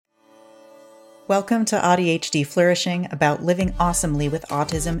Welcome to AudiHD Flourishing, about living awesomely with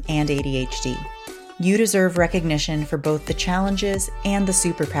autism and ADHD. You deserve recognition for both the challenges and the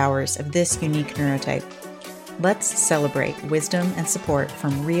superpowers of this unique neurotype. Let's celebrate wisdom and support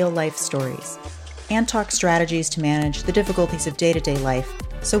from real-life stories and talk strategies to manage the difficulties of day-to-day life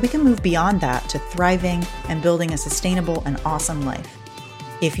so we can move beyond that to thriving and building a sustainable and awesome life.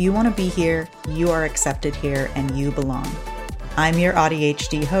 If you want to be here, you are accepted here and you belong. I'm your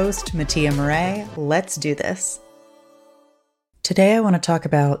AudiHD host, Mattia Murray. Let's do this. Today I want to talk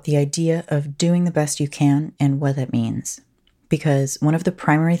about the idea of doing the best you can and what that means. Because one of the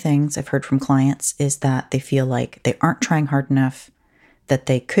primary things I've heard from clients is that they feel like they aren't trying hard enough, that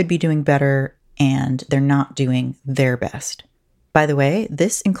they could be doing better, and they're not doing their best. By the way,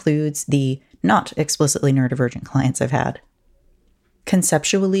 this includes the not explicitly neurodivergent clients I've had.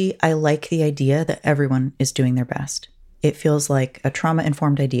 Conceptually, I like the idea that everyone is doing their best. It feels like a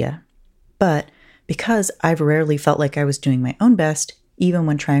trauma-informed idea. But because I've rarely felt like I was doing my own best, even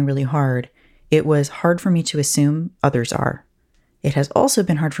when trying really hard, it was hard for me to assume others are. It has also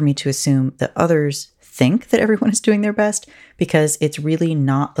been hard for me to assume that others think that everyone is doing their best because it's really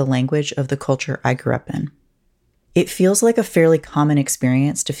not the language of the culture I grew up in. It feels like a fairly common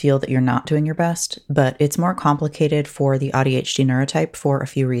experience to feel that you're not doing your best, but it's more complicated for the ADHD neurotype for a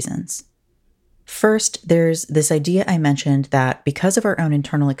few reasons. First, there's this idea I mentioned that because of our own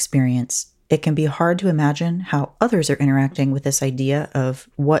internal experience, it can be hard to imagine how others are interacting with this idea of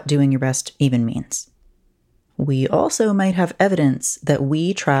what doing your best even means. We also might have evidence that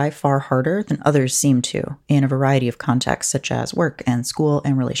we try far harder than others seem to in a variety of contexts, such as work and school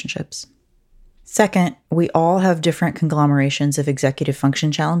and relationships. Second, we all have different conglomerations of executive function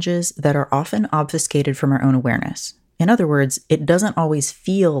challenges that are often obfuscated from our own awareness. In other words, it doesn't always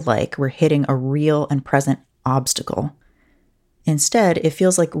feel like we're hitting a real and present obstacle. Instead, it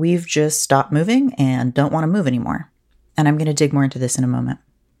feels like we've just stopped moving and don't want to move anymore. And I'm going to dig more into this in a moment.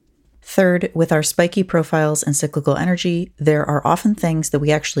 Third, with our spiky profiles and cyclical energy, there are often things that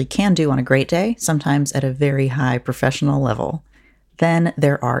we actually can do on a great day, sometimes at a very high professional level. Then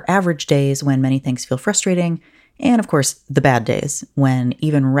there are average days when many things feel frustrating, and of course, the bad days, when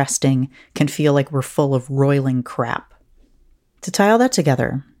even resting can feel like we're full of roiling crap. To tie all that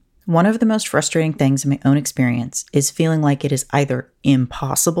together, one of the most frustrating things in my own experience is feeling like it is either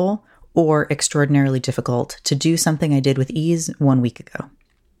impossible or extraordinarily difficult to do something I did with ease 1 week ago.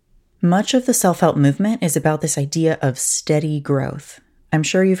 Much of the self-help movement is about this idea of steady growth. I'm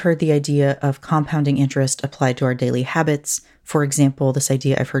sure you've heard the idea of compounding interest applied to our daily habits. For example, this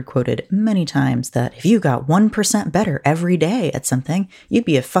idea I've heard quoted many times that if you got 1% better every day at something, you'd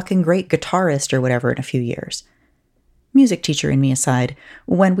be a fucking great guitarist or whatever in a few years. Music teacher in me aside,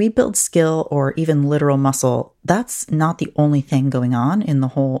 when we build skill or even literal muscle, that's not the only thing going on in the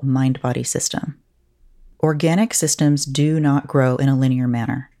whole mind-body system. Organic systems do not grow in a linear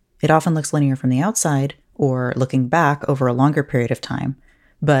manner. It often looks linear from the outside, or looking back over a longer period of time,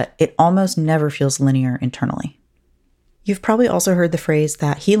 but it almost never feels linear internally. You've probably also heard the phrase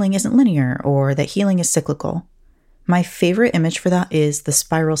that healing isn't linear or that healing is cyclical. My favorite image for that is the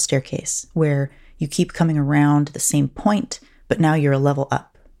spiral staircase, where you keep coming around the same point, but now you're a level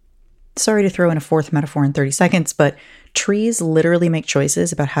up. Sorry to throw in a fourth metaphor in 30 seconds, but trees literally make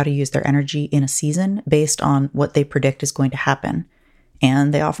choices about how to use their energy in a season based on what they predict is going to happen.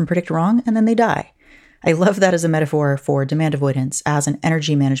 And they often predict wrong, and then they die. I love that as a metaphor for demand avoidance as an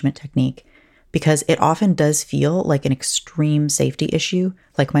energy management technique, because it often does feel like an extreme safety issue,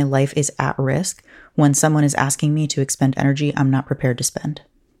 like my life is at risk when someone is asking me to expend energy I'm not prepared to spend.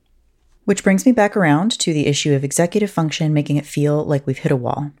 Which brings me back around to the issue of executive function making it feel like we've hit a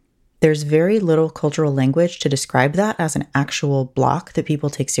wall. There's very little cultural language to describe that as an actual block that people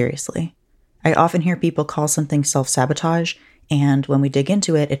take seriously. I often hear people call something self-sabotage, and when we dig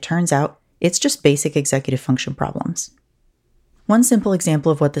into it, it turns out it's just basic executive function problems. One simple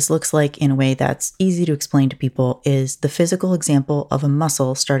example of what this looks like in a way that's easy to explain to people is the physical example of a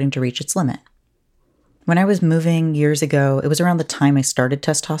muscle starting to reach its limit. When I was moving years ago, it was around the time I started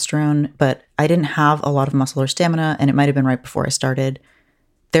testosterone, but I didn't have a lot of muscle or stamina, and it might have been right before I started.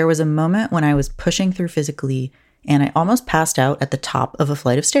 There was a moment when I was pushing through physically, and I almost passed out at the top of a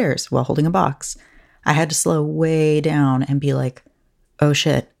flight of stairs while holding a box. I had to slow way down and be like, oh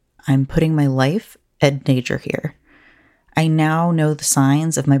shit, I'm putting my life at danger here. I now know the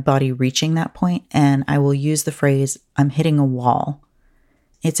signs of my body reaching that point, and I will use the phrase, I'm hitting a wall.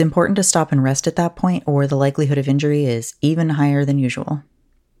 It's important to stop and rest at that point, or the likelihood of injury is even higher than usual.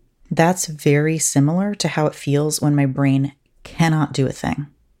 That's very similar to how it feels when my brain cannot do a thing.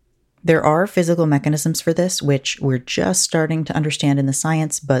 There are physical mechanisms for this, which we're just starting to understand in the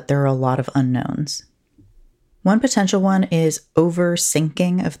science, but there are a lot of unknowns. One potential one is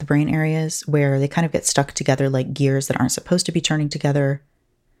over-syncing of the brain areas, where they kind of get stuck together like gears that aren't supposed to be turning together.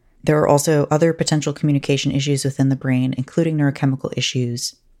 There are also other potential communication issues within the brain, including neurochemical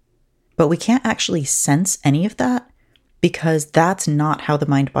issues. But we can't actually sense any of that because that's not how the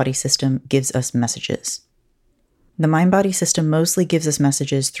mind-body system gives us messages. The mind-body system mostly gives us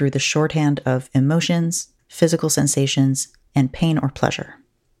messages through the shorthand of emotions, physical sensations, and pain or pleasure,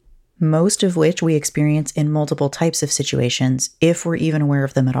 most of which we experience in multiple types of situations if we're even aware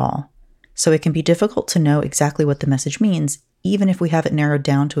of them at all. So it can be difficult to know exactly what the message means, even if we have it narrowed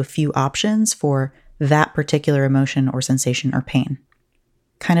down to a few options for that particular emotion or sensation or pain.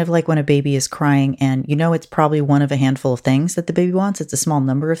 Kind of like when a baby is crying and you know it's probably one of a handful of things that the baby wants. It's a small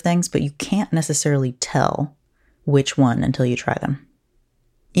number of things, but you can't necessarily tell which one until you try them.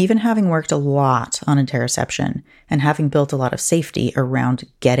 Even having worked a lot on interoception and having built a lot of safety around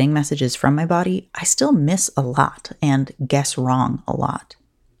getting messages from my body, I still miss a lot and guess wrong a lot.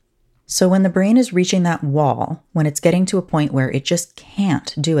 So when the brain is reaching that wall, when it's getting to a point where it just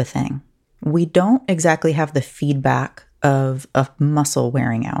can't do a thing, we don't exactly have the feedback of a muscle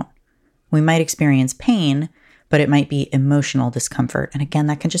wearing out. We might experience pain, but it might be emotional discomfort. And again,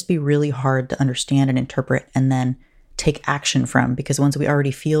 that can just be really hard to understand and interpret and then take action from, because once we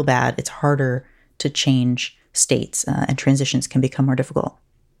already feel bad, it's harder to change states and transitions can become more difficult.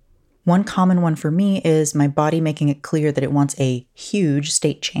 One common one for me is my body making it clear that it wants a huge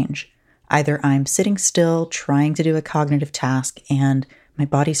state change. Either I'm sitting still trying to do a cognitive task and my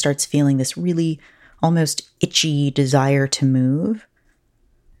body starts feeling this really almost itchy desire to move,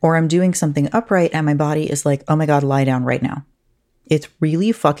 or I'm doing something upright and my body is like, oh my God, lie down right now. It's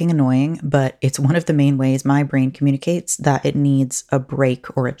really fucking annoying, but it's one of the main ways my brain communicates that it needs a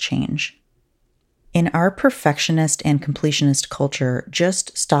break or a change. In our perfectionist and completionist culture,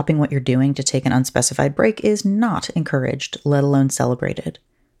 just stopping what you're doing to take an unspecified break is not encouraged, let alone celebrated.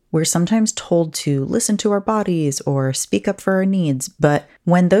 We're sometimes told to listen to our bodies or speak up for our needs, but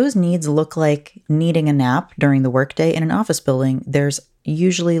when those needs look like needing a nap during the workday in an office building, there's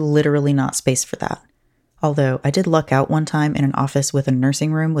usually literally not space for that. Although I did luck out one time in an office with a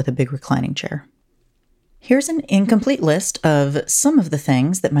nursing room with a big reclining chair. Here's an incomplete list of some of the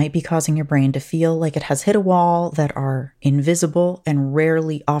things that might be causing your brain to feel like it has hit a wall that are invisible and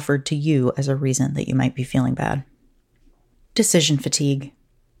rarely offered to you as a reason that you might be feeling bad. Decision fatigue.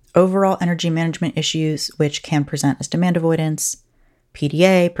 Overall energy management issues, which can present as demand avoidance,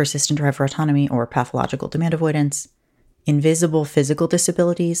 PDA, persistent drive for autonomy, or pathological demand avoidance, invisible physical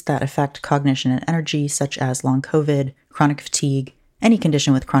disabilities that affect cognition and energy, such as long COVID, chronic fatigue, any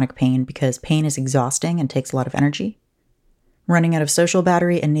condition with chronic pain, because pain is exhausting and takes a lot of energy, running out of social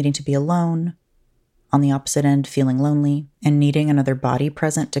battery and needing to be alone, on the opposite end, feeling lonely and needing another body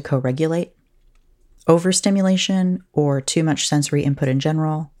present to co-regulate, overstimulation or too much sensory input in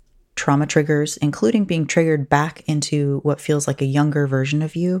general, trauma triggers, including being triggered back into what feels like a younger version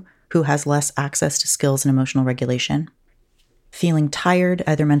of you who has less access to skills and emotional regulation, feeling tired,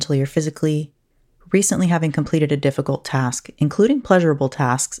 either mentally or physically, recently having completed a difficult task, including pleasurable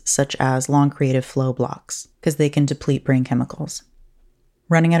tasks such as long creative flow blocks, because they can deplete brain chemicals,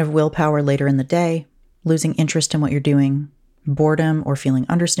 running out of willpower later in the day, losing interest in what you're doing, boredom or feeling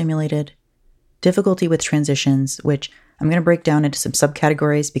understimulated, difficulty with transitions, which I'm going to break down into some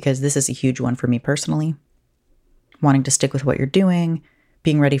subcategories because this is a huge one for me personally. Wanting to stick with what you're doing,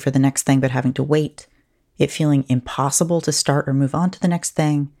 being ready for the next thing but having to wait, it feeling impossible to start or move on to the next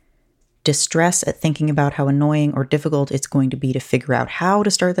thing, distress at thinking about how annoying or difficult it's going to be to figure out how to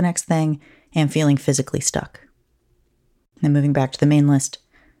start the next thing, and feeling physically stuck. Then moving back to the main list,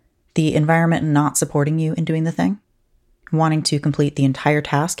 the environment not supporting you in doing the thing, wanting to complete the entire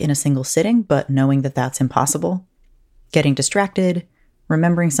task in a single sitting, but knowing that that's impossible, getting distracted,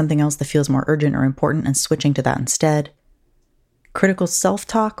 remembering something else that feels more urgent or important and switching to that instead, critical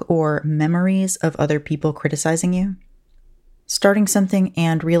self-talk or memories of other people criticizing you, starting something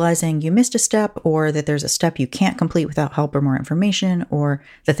and realizing you missed a step, or that there's a step you can't complete without help or more information, or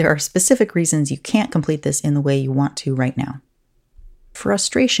that there are specific reasons you can't complete this in the way you want to right now.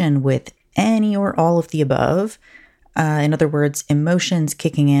 Frustration with any or all of the above, in other words, emotions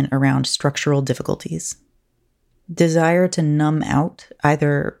kicking in around structural difficulties. Desire to numb out,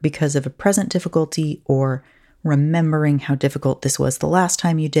 either because of a present difficulty or remembering how difficult this was the last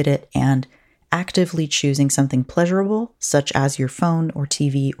time you did it, and actively choosing something pleasurable, such as your phone or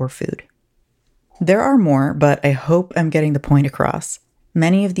TV or food. There are more, but I hope I'm getting the point across.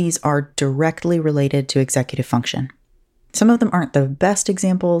 Many of these are directly related to executive function. Some of them aren't the best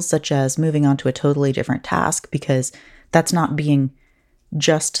examples, such as moving on to a totally different task, because that's not being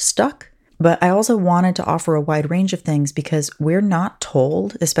just stuck. But I also wanted to offer a wide range of things because we're not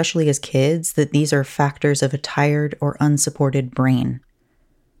told, especially as kids, that these are factors of a tired or unsupported brain.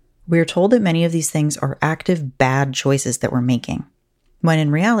 We're told that many of these things are active bad choices that we're making, when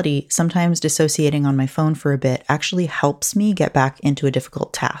in reality, sometimes dissociating on my phone for a bit actually helps me get back into a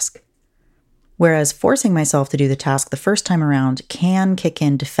difficult task. Whereas forcing myself to do the task the first time around can kick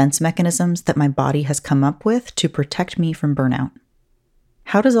in defense mechanisms that my body has come up with to protect me from burnout.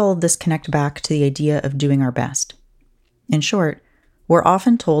 How does all of this connect back to the idea of doing our best? In short, we're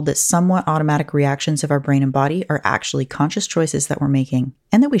often told that somewhat automatic reactions of our brain and body are actually conscious choices that we're making,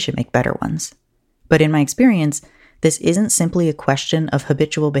 and that we should make better ones. But in my experience, this isn't simply a question of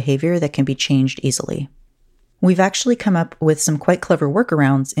habitual behavior that can be changed easily. We've actually come up with some quite clever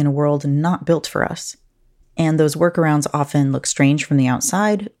workarounds in a world not built for us. And those workarounds often look strange from the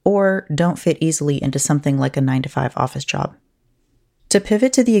outside or don't fit easily into something like a 9-to-5 office job. To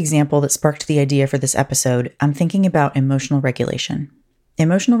pivot to the example that sparked the idea for this episode, I'm thinking about emotional regulation.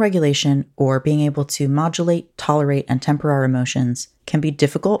 Emotional regulation, or being able to modulate, tolerate, and temper our emotions, can be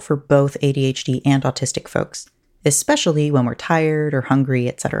difficult for both ADHD and autistic folks, especially when we're tired or hungry,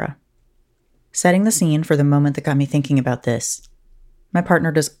 etc. Setting the scene for the moment that got me thinking about this, my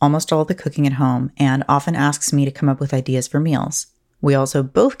partner does almost all the cooking at home and often asks me to come up with ideas for meals. We also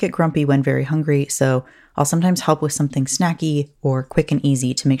both get grumpy when very hungry, so I'll sometimes help with something snacky or quick and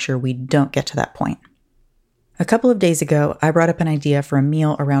easy to make sure we don't get to that point. A couple of days ago, I brought up an idea for a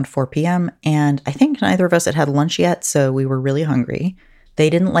meal around 4 p.m., and I think neither of us had lunch yet, so we were really hungry. They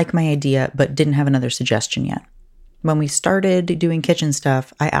didn't like my idea, but didn't have another suggestion yet. When we started doing kitchen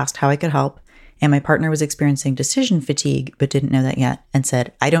stuff, I asked how I could help, and my partner was experiencing decision fatigue, but didn't know that yet, and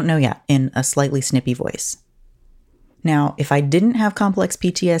said, "I don't know yet," in a slightly snippy voice. Now, if I didn't have complex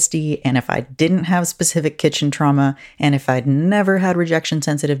PTSD, and if I didn't have specific kitchen trauma, and if I'd never had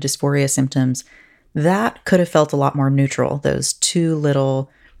rejection-sensitive dysphoria symptoms, that could have felt a lot more neutral, those two little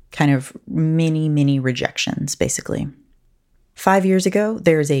kind of mini rejections, basically. 5 years ago,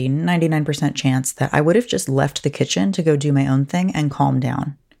 there's a 99% chance that I would have just left the kitchen to go do my own thing and calm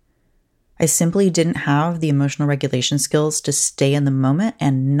down. I simply didn't have the emotional regulation skills to stay in the moment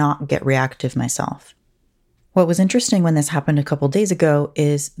and not get reactive myself. What was interesting when this happened a couple days ago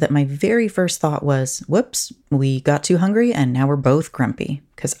is that my very first thought was, whoops, we got too hungry and now we're both grumpy,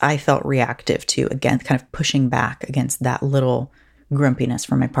 because I felt reactive to, again, kind of pushing back against that little grumpiness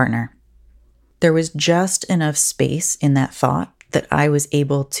from my partner. There was just enough space in that thought that I was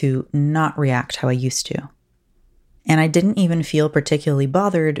able to not react how I used to. And I didn't even feel particularly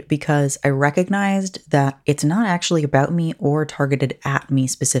bothered because I recognized that it's not actually about me or targeted at me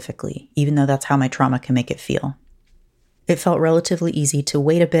specifically, even though that's how my trauma can make it feel. It felt relatively easy to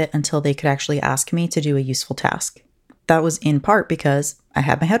wait a bit until they could actually ask me to do a useful task. That was in part because I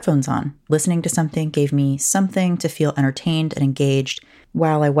had my headphones on. Listening to something gave me something to feel entertained and engaged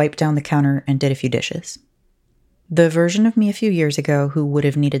while I wiped down the counter and did a few dishes. The version of me a few years ago who would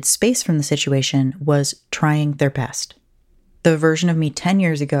have needed space from the situation was trying their best. The version of me 10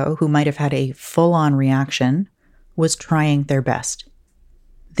 years ago who might have had a full-on reaction was trying their best.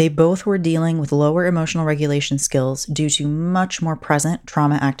 They both were dealing with lower emotional regulation skills due to much more present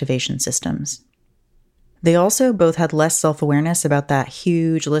trauma activation systems. They also both had less self-awareness about that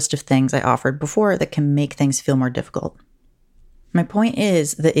huge list of things I offered before that can make things feel more difficult. My point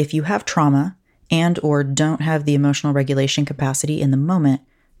is that if you have trauma and or don't have the emotional regulation capacity in the moment,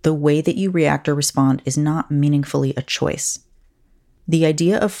 the way that you react or respond is not meaningfully a choice. The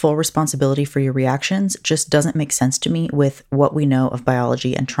idea of full responsibility for your reactions just doesn't make sense to me with what we know of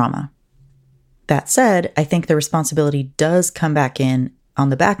biology and trauma. That said, I think the responsibility does come back in on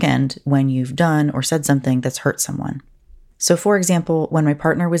the back end when you've done or said something that's hurt someone. So for example, when my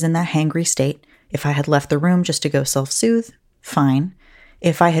partner was in that hangry state, if I had left the room just to go self-soothe, fine.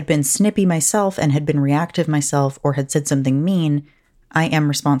 If I had been snippy myself and had been reactive myself or had said something mean, I am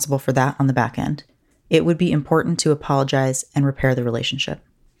responsible for that on the back end. It would be important to apologize and repair the relationship.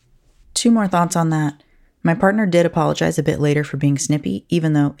 2 more thoughts on that. My partner did apologize a bit later for being snippy,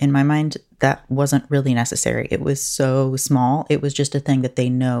 even though in my mind that wasn't really necessary. It was so small. It was just a thing that they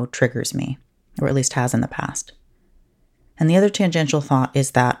know triggers me, or at least has in the past. And the other tangential thought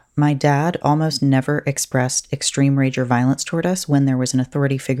is that my dad almost never expressed extreme rage or violence toward us when there was an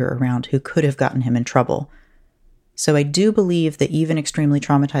authority figure around who could have gotten him in trouble. So I do believe that even extremely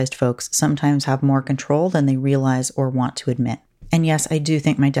traumatized folks sometimes have more control than they realize or want to admit. And yes, I do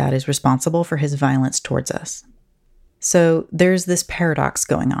think my dad is responsible for his violence towards us. So there's this paradox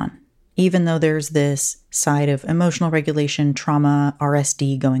going on. Even though there's this side of emotional regulation, trauma,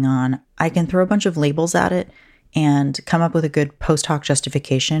 RSD going on, I can throw a bunch of labels at it and come up with a good post hoc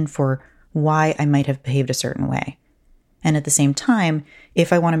justification for why I might have behaved a certain way. And at the same time,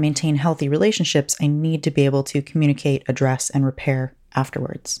 if I want to maintain healthy relationships, I need to be able to communicate, address, and repair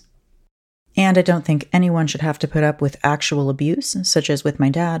afterwards. And I don't think anyone should have to put up with actual abuse, such as with my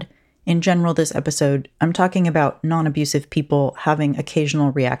dad. In general, this episode, I'm talking about non-abusive people having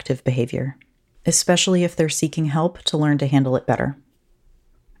occasional reactive behavior, especially if they're seeking help to learn to handle it better.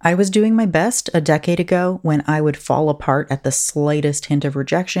 I was doing my best a decade ago when I would fall apart at the slightest hint of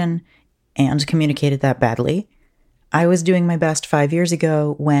rejection and communicated that badly. I was doing my best 5 years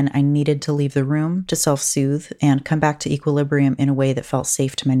ago when I needed to leave the room to self-soothe and come back to equilibrium in a way that felt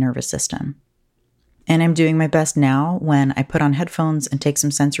safe to my nervous system. And I'm doing my best now when I put on headphones and take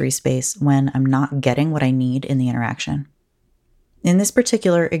some sensory space when I'm not getting what I need in the interaction. In this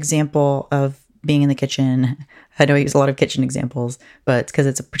particular example of being in the kitchen, I know I use a lot of kitchen examples, but it's because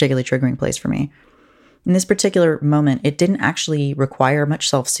it's a particularly triggering place for me. In this particular moment, it didn't actually require much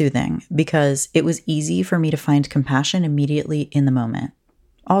self-soothing because it was easy for me to find compassion immediately in the moment.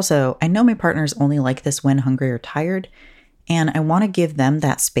 Also, I know my partners only like this when hungry or tired, and I want to give them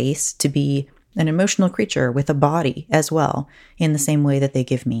that space to be an emotional creature with a body as well, in the same way that they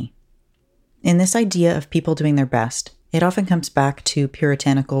give me. In this idea of people doing their best, it often comes back to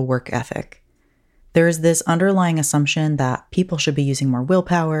puritanical work ethic. There is this underlying assumption that people should be using more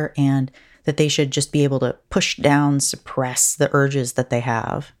willpower and that they should just be able to push down, suppress the urges that they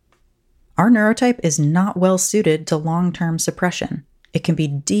have. Our neurotype is not well suited to long-term suppression. It can be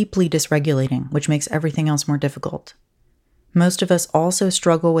deeply dysregulating, which makes everything else more difficult. Most of us also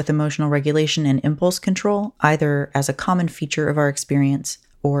struggle with emotional regulation and impulse control, either as a common feature of our experience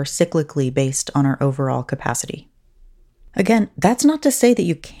or cyclically based on our overall capacity. Again, that's not to say that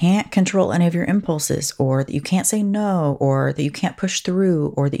you can't control any of your impulses, or that you can't say no, or that you can't push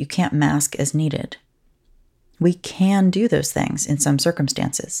through, or that you can't mask as needed. We can do those things in some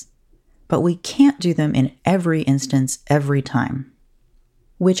circumstances, but we can't do them in every instance, every time.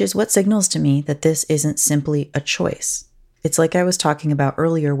 Which is what signals to me that this isn't simply a choice. It's like I was talking about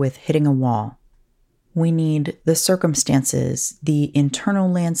earlier with hitting a wall. We need the circumstances, the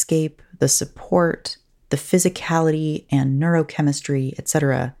internal landscape, the support, the physicality and neurochemistry,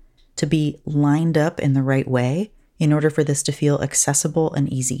 etc., to be lined up in the right way in order for this to feel accessible and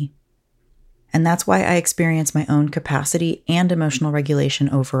easy. And that's why I experience my own capacity and emotional regulation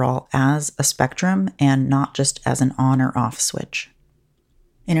overall as a spectrum and not just as an on or off switch.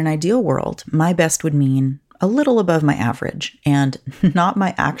 In an ideal world, my best would mean a little above my average and not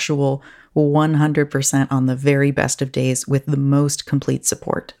my actual 100% on the very best of days with the most complete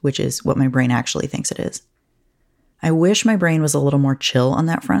support, which is what my brain actually thinks it is. I wish my brain was a little more chill on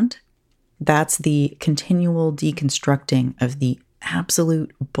that front. That's the continual deconstructing of the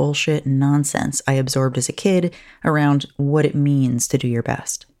absolute bullshit nonsense I absorbed as a kid around what it means to do your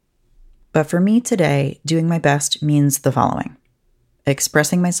best. But for me today, doing my best means the following: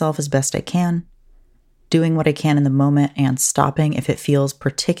 expressing myself as best I can, doing what I can in the moment and stopping if it feels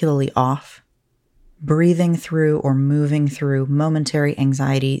particularly off, breathing through or moving through momentary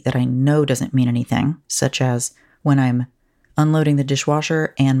anxiety that I know doesn't mean anything, such as when I'm unloading the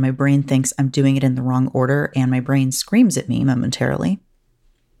dishwasher and my brain thinks I'm doing it in the wrong order and my brain screams at me momentarily.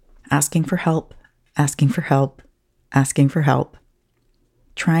 Asking for help, asking for help, asking for help.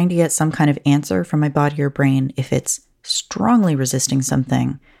 Trying to get some kind of answer from my body or brain if it's strongly resisting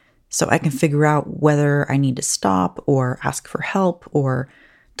something, so I can figure out whether I need to stop or ask for help or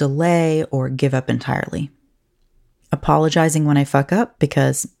delay or give up entirely. Apologizing when I fuck up,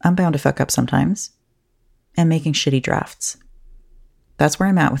 because I'm bound to fuck up sometimes. And making shitty drafts. That's where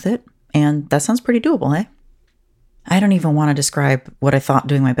I'm at with it, and that sounds pretty doable, eh? I don't even want to describe what I thought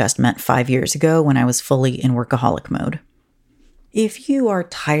doing my best meant 5 years ago when I was fully in workaholic mode. If you are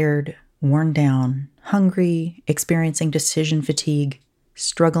tired, worn down, hungry, experiencing decision fatigue,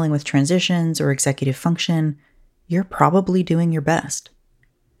 struggling with transitions or executive function, you're probably doing your best.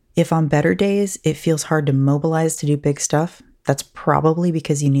 If on better days it feels hard to mobilize to do big stuff, that's probably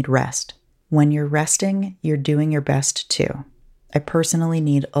because you need rest. When you're resting, you're doing your best too. I personally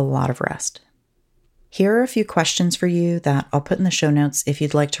need a lot of rest. Here are a few questions for you that I'll put in the show notes if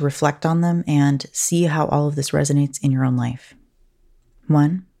you'd like to reflect on them and see how all of this resonates in your own life.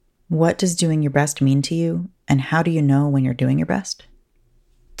 1. What does doing your best mean to you, and how do you know when you're doing your best?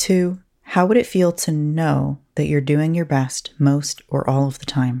 2. How would it feel to know that you're doing your best most or all of the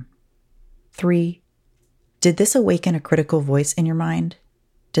time? 3. Did this awaken a critical voice in your mind?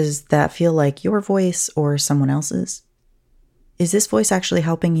 Does that feel like your voice or someone else's? Is this voice actually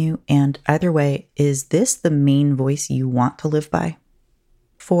helping you? And either way, is this the main voice you want to live by?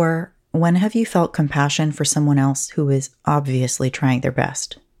 4, when have you felt compassion for someone else who is obviously trying their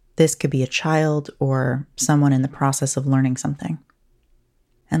best? This could be a child or someone in the process of learning something.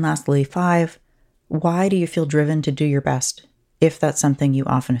 And lastly, 5, why do you feel driven to do your best, if that's something you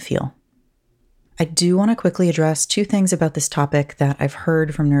often feel? I do want to quickly address 2 things about this topic that I've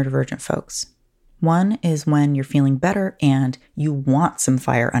heard from neurodivergent folks. One is when you're feeling better and you want some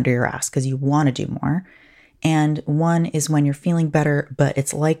fire under your ass because you want to do more. And one is when you're feeling better, but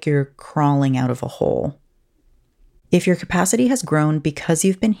it's like you're crawling out of a hole. If your capacity has grown because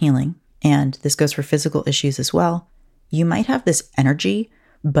you've been healing, and this goes for physical issues as well, you might have this energy,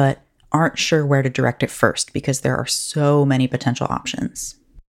 but aren't sure where to direct it first because there are so many potential options.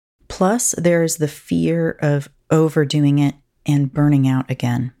 Plus, there's the fear of overdoing it and burning out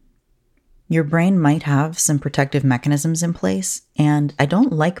again. Your brain might have some protective mechanisms in place, and I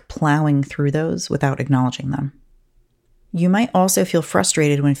don't like plowing through those without acknowledging them. You might also feel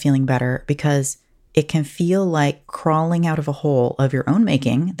frustrated when feeling better because it can feel like crawling out of a hole of your own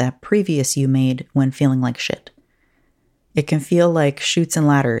making that previous you made when feeling like shit. It can feel like chutes and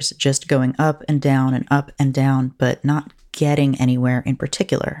ladders, just going up and down, but not getting anywhere in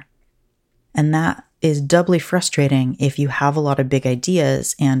particular. And that is doubly frustrating if you have a lot of big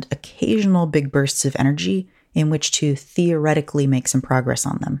ideas and occasional big bursts of energy in which to theoretically make some progress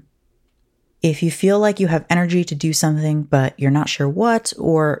on them. If you feel like you have energy to do something, but you're not sure what,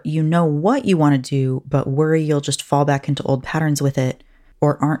 or you know what you want to do, but worry you'll just fall back into old patterns with it,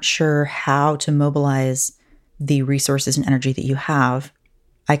 or aren't sure how to mobilize the resources and energy that you have,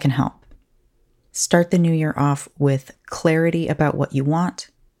 I can help. Start the new year off with clarity about what you want,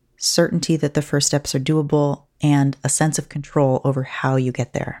 certainty that the first steps are doable, and a sense of control over how you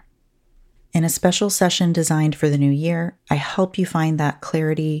get there. In a special session designed for the new year, I help you find that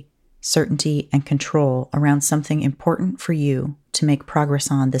clarity, certainty, and control around something important for you to make progress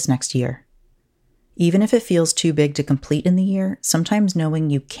on this next year. Even if it feels too big to complete in the year, sometimes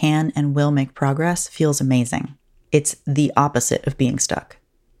knowing you can and will make progress feels amazing. It's the opposite of being stuck.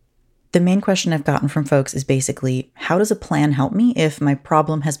 The main question I've gotten from folks is basically, how does a plan help me if my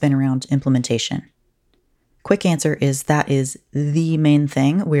problem has been around implementation? Quick answer is that is the main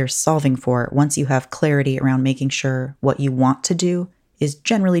thing we're solving for once you have clarity around making sure what you want to do is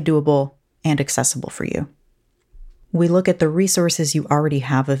generally doable and accessible for you. We look at the resources you already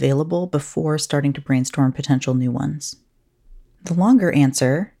have available before starting to brainstorm potential new ones. The longer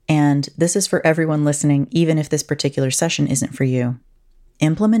answer, and this is for everyone listening, even if this particular session isn't for you,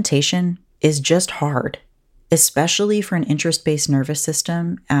 implementation is just hard, especially for an interest-based nervous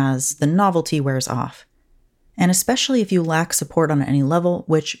system as the novelty wears off. And especially if you lack support on any level,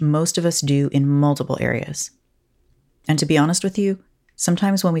 which most of us do in multiple areas. And to be honest with you,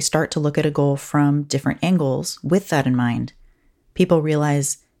 sometimes when we start to look at a goal from different angles with that in mind, people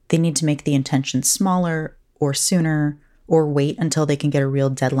realize they need to make the intention smaller or sooner or wait until they can get a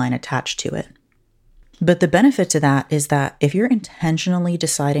real deadline attached to it. But the benefit to that is that if you're intentionally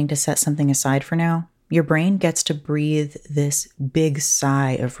deciding to set something aside for now, your brain gets to breathe this big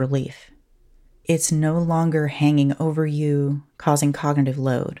sigh of relief. It's no longer hanging over you, causing cognitive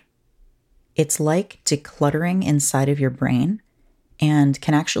load. It's like decluttering inside of your brain and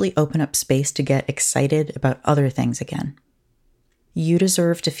can actually open up space to get excited about other things again. You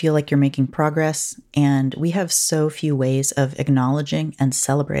deserve to feel like you're making progress, and we have so few ways of acknowledging and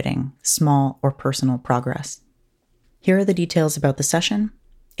celebrating small or personal progress. Here are the details about the session.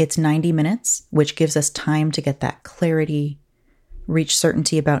 It's 90 minutes, which gives us time to get that clarity, reach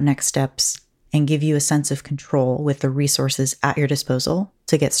certainty about next steps, and give you a sense of control with the resources at your disposal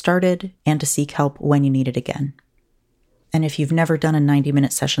to get started and to seek help when you need it again. And if you've never done a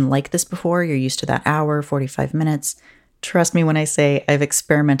 90-minute session like this before, you're used to that hour, 45 minutes, trust me when I say I've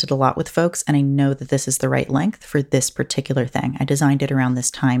experimented a lot with folks and I know that this is the right length for this particular thing. I designed it around this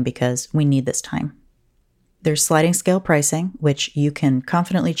time because we need this time. There's sliding scale pricing, which you can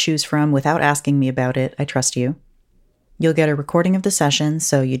confidently choose from without asking me about it. I trust you. You'll get a recording of the session,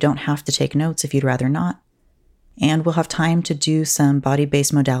 so you don't have to take notes if you'd rather not. And we'll have time to do some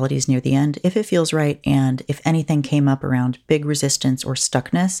body-based modalities near the end if it feels right and if anything came up around big resistance or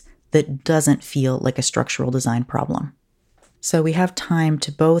stuckness that doesn't feel like a structural design problem. So we have time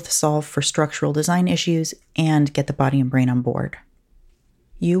to both solve for structural design issues and get the body and brain on board.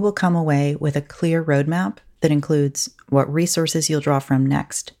 You will come away with a clear roadmap that includes what resources you'll draw from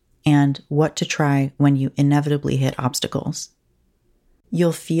next and what to try when you inevitably hit obstacles.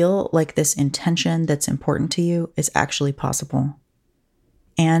 You'll feel like this intention that's important to you is actually possible.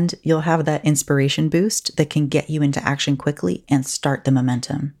 And you'll have that inspiration boost that can get you into action quickly and start the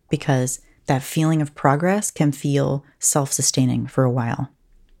momentum, because that feeling of progress can feel self-sustaining for a while.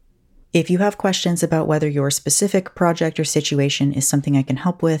 If you have questions about whether your specific project or situation is something I can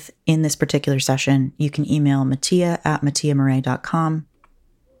help with in this particular session, you can email mattia@mattiamurray.com.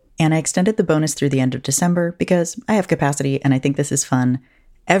 And I extended the bonus through the end of December because I have capacity and I think this is fun.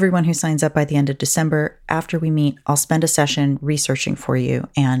 Everyone who signs up by the end of December, after we meet, I'll spend a session researching for you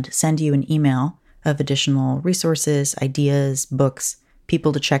and send you an email of additional resources, ideas, books,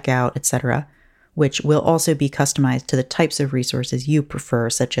 people to check out, etc., which will also be customized to the types of resources you prefer,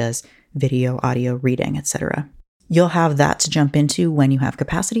 such as video, audio, reading, etc. You'll have that to jump into when you have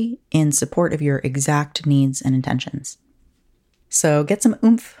capacity in support of your exact needs and intentions. So get some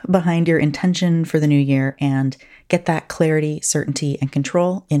oomph behind your intention for the new year and get that clarity, certainty, and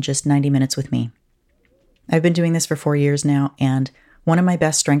control in just 90 minutes with me. I've been doing this for 4 years now, and one of my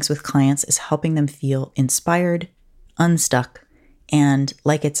best strengths with clients is helping them feel inspired, unstuck, and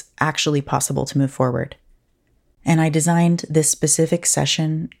like it's actually possible to move forward. And I designed this specific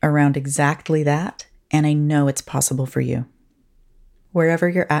session around exactly that, and I know it's possible for you. Wherever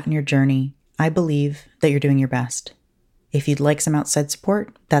you're at in your journey, I believe that you're doing your best. If you'd like some outside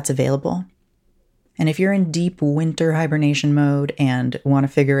support, that's available. And if you're in deep winter hibernation mode and want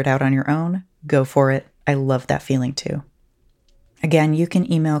to figure it out on your own, go for it. I love that feeling too. Again, you can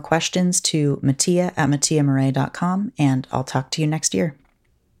email questions to mattia@mattiamurray.com, and I'll talk to you next year.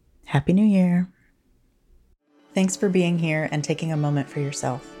 Happy New Year. Thanks for being here and taking a moment for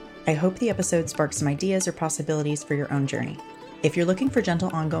yourself. I hope the episode sparked some ideas or possibilities for your own journey. If you're looking for gentle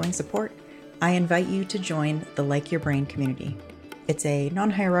ongoing support, I invite you to join the Like Your Brain community. It's a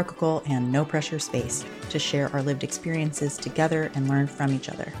non-hierarchical and no-pressure space to share our lived experiences together and learn from each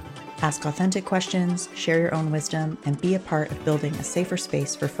other. Ask authentic questions, share your own wisdom, and be a part of building a safer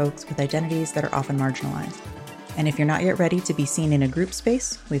space for folks with identities that are often marginalized. And if you're not yet ready to be seen in a group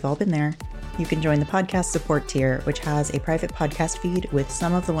space, we've all been there, you can join the podcast support tier, which has a private podcast feed with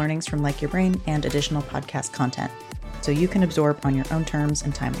some of the learnings from Like Your Brain and additional podcast content, so you can absorb on your own terms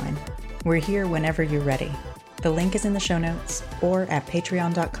and timeline. We're here whenever you're ready. The link is in the show notes or at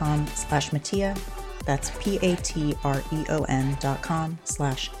patreon.com/Mattia. That's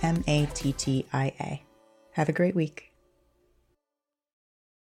patreon.com/MATTIA. Have a great week.